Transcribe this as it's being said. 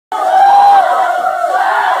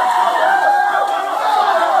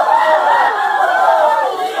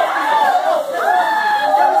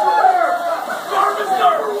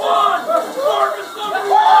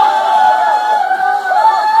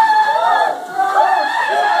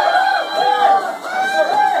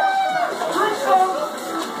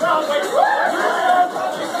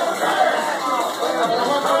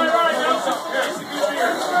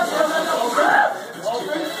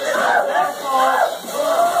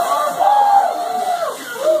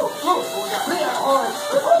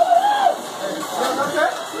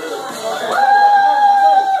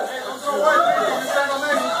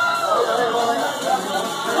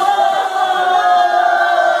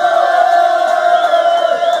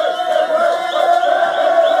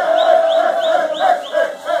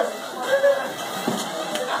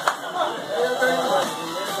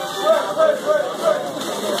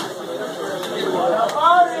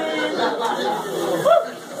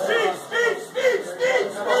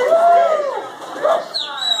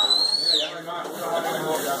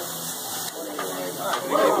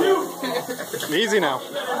easy now.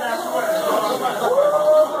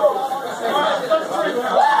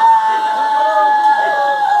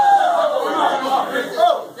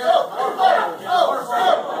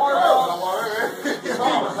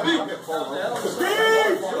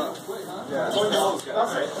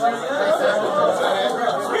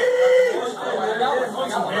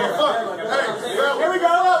 Here we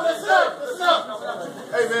go. Listen up.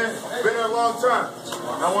 Hey, man, been here a long time.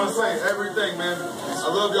 I want to say everything, man. I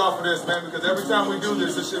love y'all for this, man, because every time we do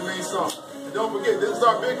this, this shit means something. And don't forget, this is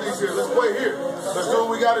our big leagues here. Let's play here. Let's do what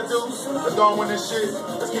we got to do. Let's go and win this shit.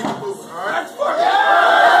 Let's keep it moving, all right?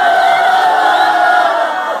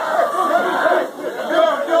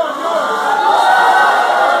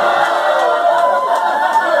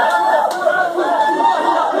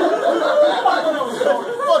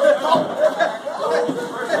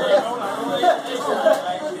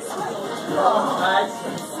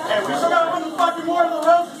 Hey, we still got one fucking more of the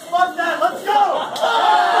roses. Fuck that. Let's go.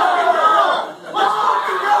 Let's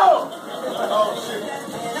fucking go. Oh, shit.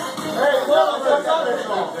 Hey, well,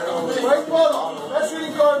 that's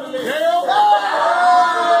shooting card to me.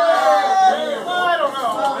 I don't know.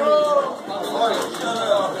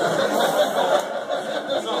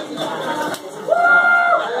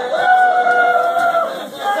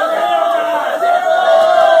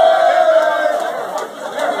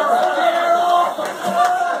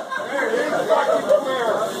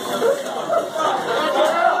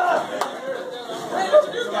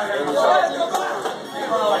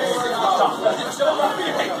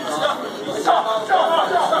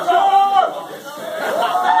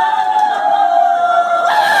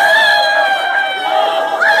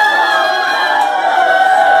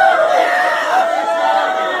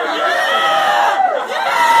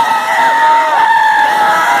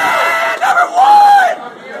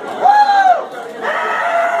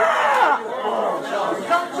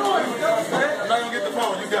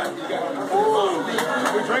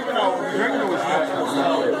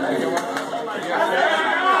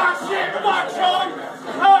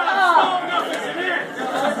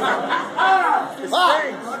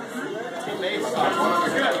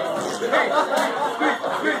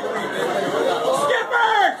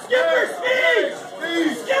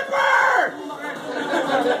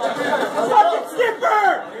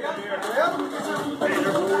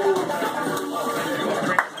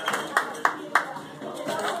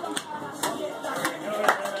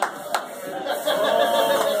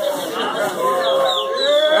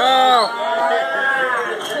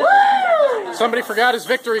 Somebody forgot his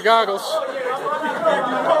victory goggles.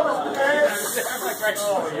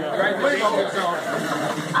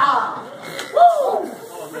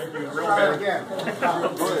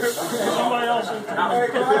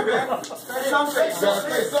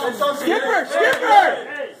 Skipper!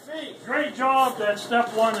 Hey, great job that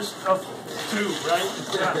step one of two, right?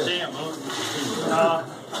 God damn.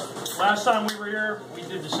 Last time we were here, we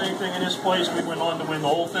did the same thing in this place. We went on to win the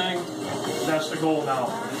whole thing. That's the goal now.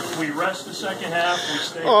 We rest the second half. We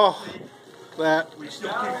stay healthy. We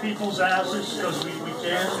still kick people's asses because we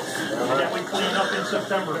can. And then we clean up in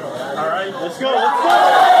September. All right? Let's go. Let's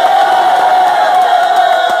go.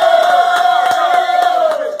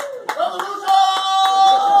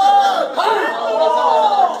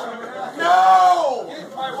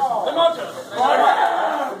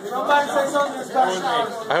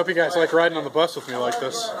 I hope you guys like riding on the bus with me like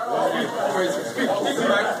this.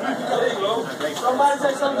 Somebody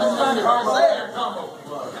say something in Spanish.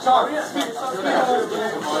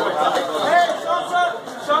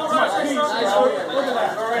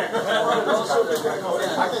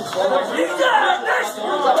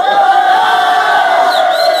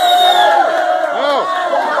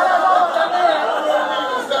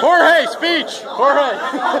 Jorge, speech! Jorge!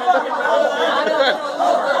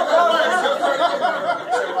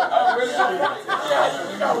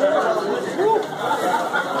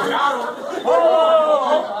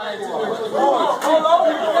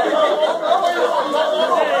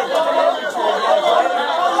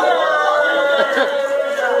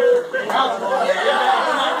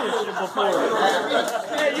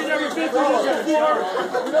 Hey, you never been through this before?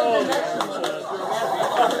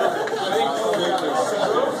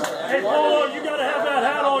 Hey, Polo, you gotta have that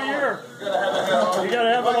hat all year. You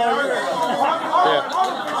gotta have it all year. Yeah.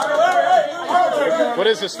 What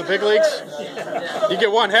is this, the big leagues? You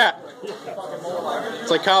get one hat. It's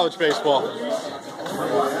like college baseball.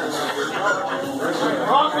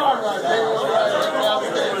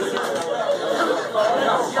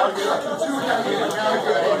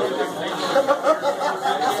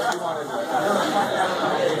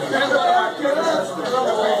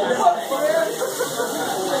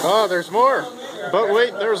 Oh, there's more. But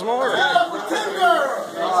wait, there's more.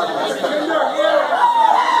 Yeah.